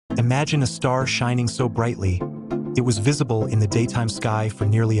Imagine a star shining so brightly, it was visible in the daytime sky for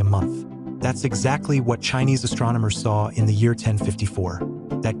nearly a month. That's exactly what Chinese astronomers saw in the year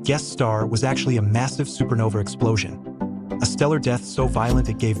 1054. That guest star was actually a massive supernova explosion, a stellar death so violent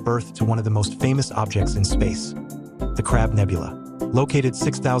it gave birth to one of the most famous objects in space, the Crab Nebula. Located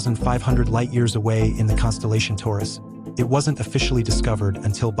 6,500 light-years away in the constellation Taurus, it wasn't officially discovered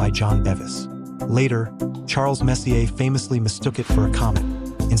until by John Bevis. Later, Charles Messier famously mistook it for a comet,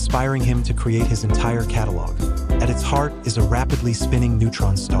 inspiring him to create his entire catalog. At its heart is a rapidly spinning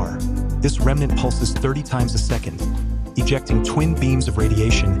neutron star. This remnant pulses 30 times a second, ejecting twin beams of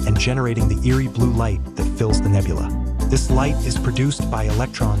radiation and generating the eerie blue light that fills the nebula. This light is produced by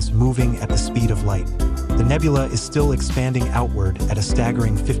electrons moving at the speed of light. The nebula is still expanding outward at a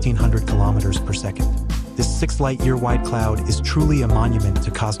staggering 1,500 kilometers per second. This 6-light-year-wide cloud is truly a monument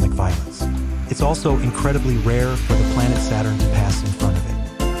to cosmic violence. It's also incredibly rare for the planet Saturn to pass in front of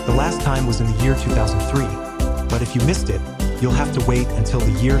it. The last time was in the year 2003, but if you missed it, you'll have to wait until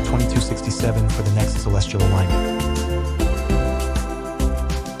the year 2267 for the next celestial alignment.